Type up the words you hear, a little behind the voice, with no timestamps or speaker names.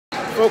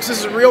Folks, this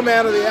is a real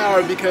man of the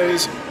hour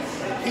because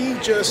he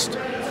just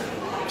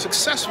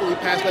successfully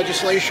passed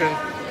legislation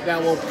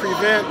that will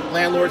prevent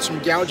landlords from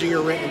gouging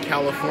your rent in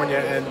California,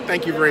 and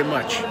thank you very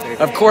much, David.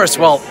 Of course.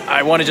 Well,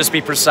 I want to just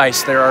be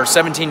precise. There are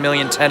 17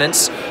 million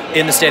tenants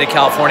in the state of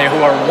California who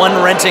are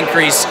one rent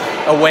increase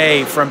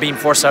away from being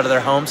forced out of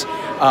their homes.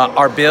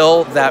 Our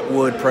bill that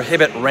would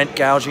prohibit rent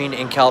gouging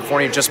in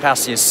California just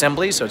passed the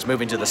Assembly, so it's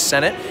moving to the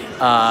Senate,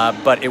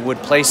 but it would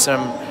place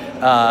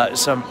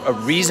a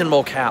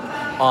reasonable cap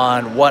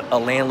on what a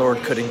landlord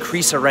could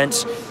increase a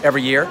rent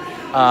every year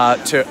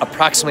to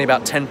approximately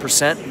about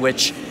 10%,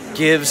 which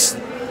gives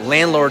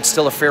landlords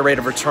still a fair rate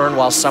of return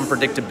while some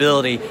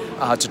predictability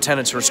to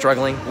tenants who are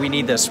struggling. We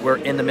need this. We're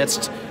in the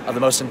midst of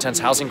the most intense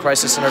housing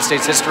crisis in our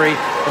state's history,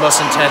 the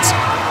most intense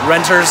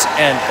renters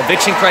and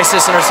eviction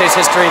crisis in our state's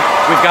history.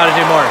 We've got to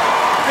do more.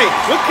 Hey,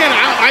 what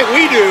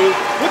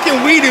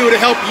can we do to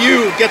help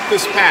you get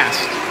this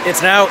passed?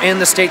 It's now in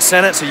the state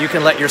Senate, so you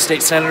can let your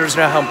state senators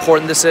know how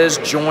important this is.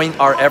 Join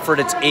our effort.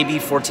 It's AB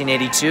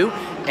 1482,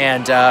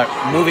 and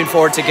moving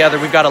forward together,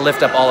 we've got to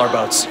lift up all our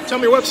boats. Tell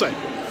me your website.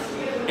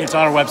 It's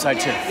on our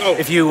website too. Oh.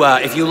 If you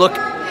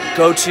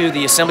go to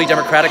the Assembly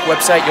Democratic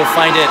website, you'll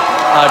find it.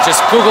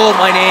 Just Google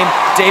my name,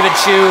 David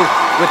Chiu,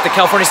 with the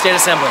California State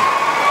Assembly.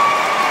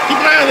 Keep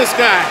an eye on this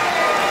guy.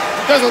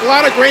 He does a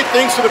lot of great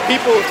things for the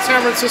people of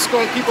San Francisco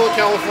and people of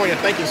California.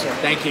 Thank you, sir.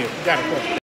 Thank you. Got it. Cool.